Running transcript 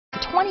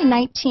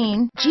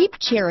2019 Jeep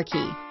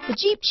Cherokee. The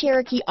Jeep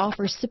Cherokee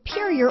offers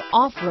superior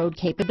off-road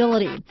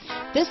capability.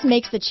 This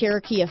makes the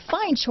Cherokee a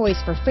fine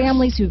choice for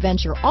families who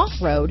venture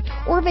off-road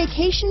or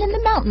vacation in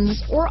the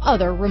mountains or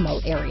other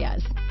remote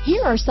areas.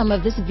 Here are some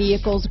of this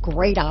vehicle's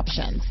great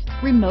options: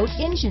 remote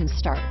engine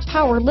start,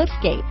 power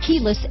liftgate,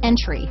 keyless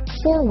entry,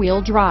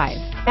 four-wheel drive,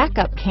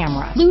 backup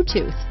camera,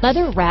 Bluetooth,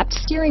 leather-wrapped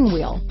steering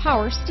wheel,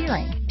 power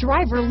steering,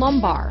 driver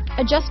lumbar,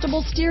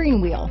 adjustable steering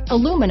wheel,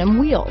 aluminum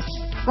wheels,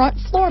 front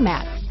floor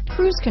mats,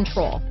 cruise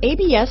control,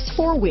 ABS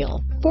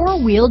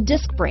four-wheel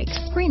disc brakes,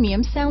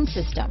 premium sound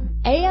system,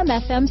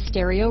 AM/FM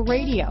stereo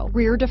radio,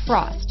 rear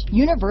defrost,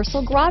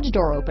 universal garage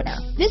door opener.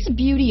 This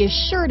beauty is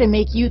sure to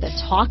make you the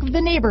talk of the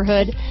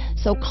neighborhood,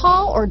 so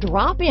call or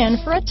drop in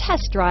for a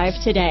test drive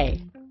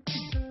today.